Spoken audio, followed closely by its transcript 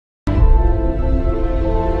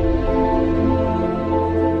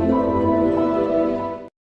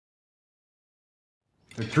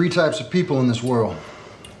three types of people in this world: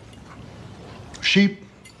 sheep,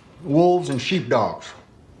 wolves, and sheepdogs.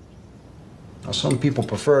 Now, some people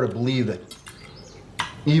prefer to believe that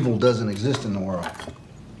evil doesn't exist in the world,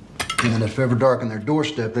 and that if ever darkened their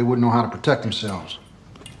doorstep, they wouldn't know how to protect themselves.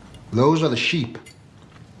 Those are the sheep.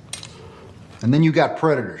 And then you got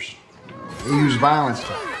predators. They use violence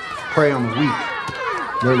to prey on the weak.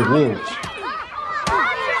 They're the wolves.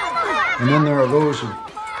 And then there are those who've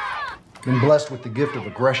been blessed with the gift of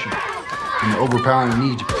aggression and the overpowering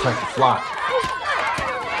need to protect the flock.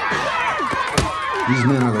 These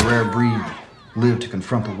men are the rare breed that live to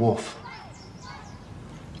confront the wolf.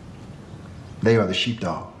 They are the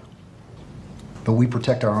sheepdog. But we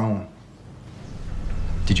protect our own.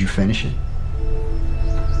 Did you finish it?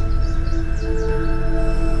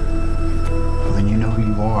 Well, then you know who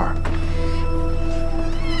you are.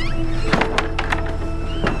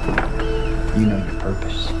 You know your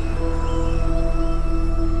purpose.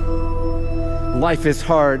 Life is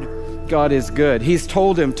hard. God is good. He's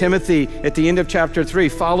told him, Timothy, at the end of chapter 3,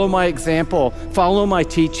 follow my example, follow my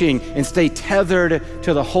teaching, and stay tethered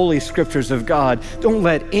to the holy scriptures of God. Don't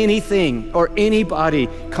let anything or anybody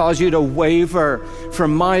cause you to waver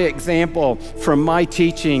from my example, from my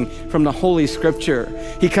teaching, from the holy scripture.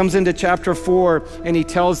 He comes into chapter 4 and he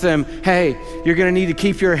tells them, hey, you're gonna need to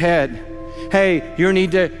keep your head. Hey, you're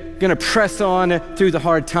gonna press on through the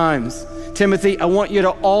hard times. Timothy, I want you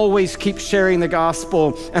to always keep sharing the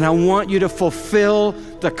gospel, and I want you to fulfill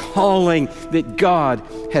the calling that God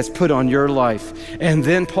has put on your life. And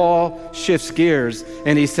then Paul shifts gears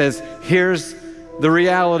and he says, here's the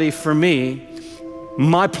reality for me.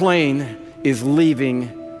 My plane is leaving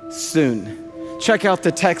soon. Check out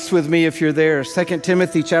the text with me if you're there, 2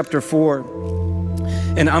 Timothy chapter 4.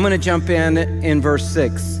 And I'm gonna jump in verse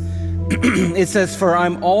 6. It says, for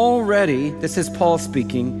I'm already, this is Paul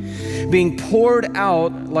speaking, being poured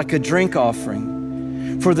out like a drink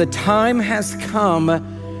offering, for the time has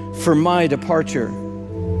come for my departure.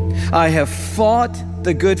 I have fought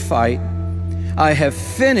the good fight. I have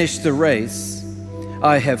finished the race.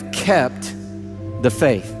 I have kept the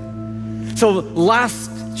faith. So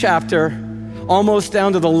last chapter, almost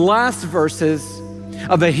down to the last verses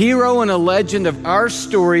of a hero and a legend of our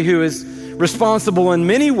story who is responsible in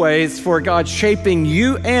many ways for God shaping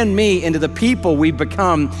you and me into the people we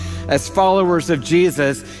become as followers of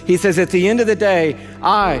Jesus. He says, at the end of the day,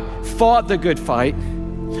 I fought the good fight,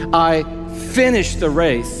 I finished the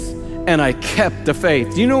race, and I kept the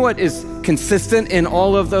faith. Do you know what is consistent in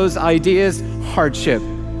all of those ideas? Hardship.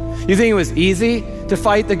 You think it was easy to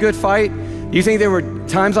fight the good fight? You think there were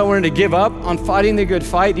times I wanted to give up on fighting the good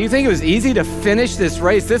fight? Do you think it was easy to finish this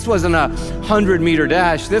race? This wasn't a 100-meter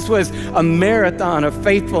dash. This was a marathon of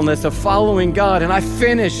faithfulness, of following God, and I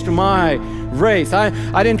finished my race. I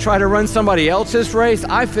didn't try to run somebody else's race.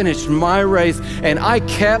 I finished my race, and I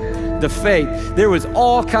kept the faith. There was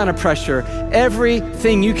all kind of pressure,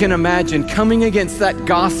 everything you can imagine coming against that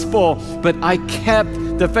gospel, but I kept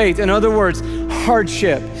the faith. In other words,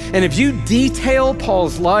 hardship. And if you detail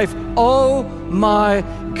Paul's life, oh my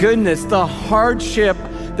goodness, the hardship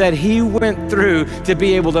that he went through to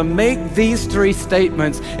be able to make these three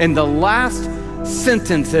statements in the last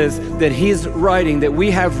sentences that he's writing, that we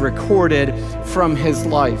have recorded from his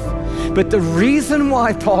life. But the reason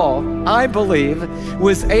why Paul, I believe,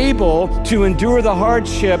 was able to endure the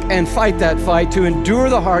hardship and fight that fight, to endure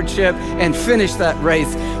the hardship and finish that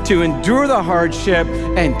race, to endure the hardship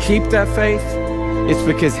and keep that faith, it's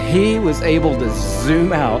because he was able to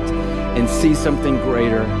zoom out and see something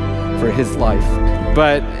greater for his life.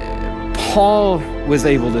 But Paul was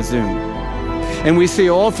able to zoom. And we see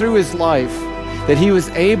all through his life that he was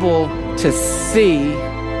able to see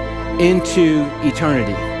into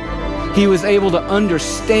eternity. He was able to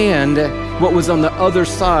understand what was on the other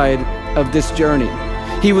side of this journey.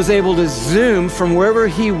 He was able to zoom from wherever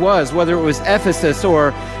he was, whether it was Ephesus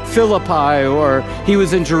or Philippi, or he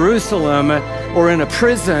was in Jerusalem or in a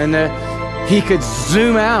prison. He could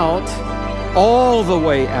zoom out all the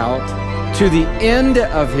way out to the end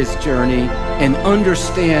of his journey and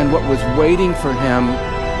understand what was waiting for him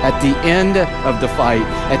at the end of the fight,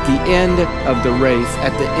 at the end of the race,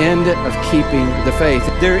 at the end of keeping the faith.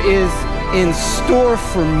 There is in store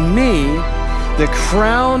for me the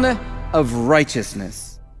crown of righteousness.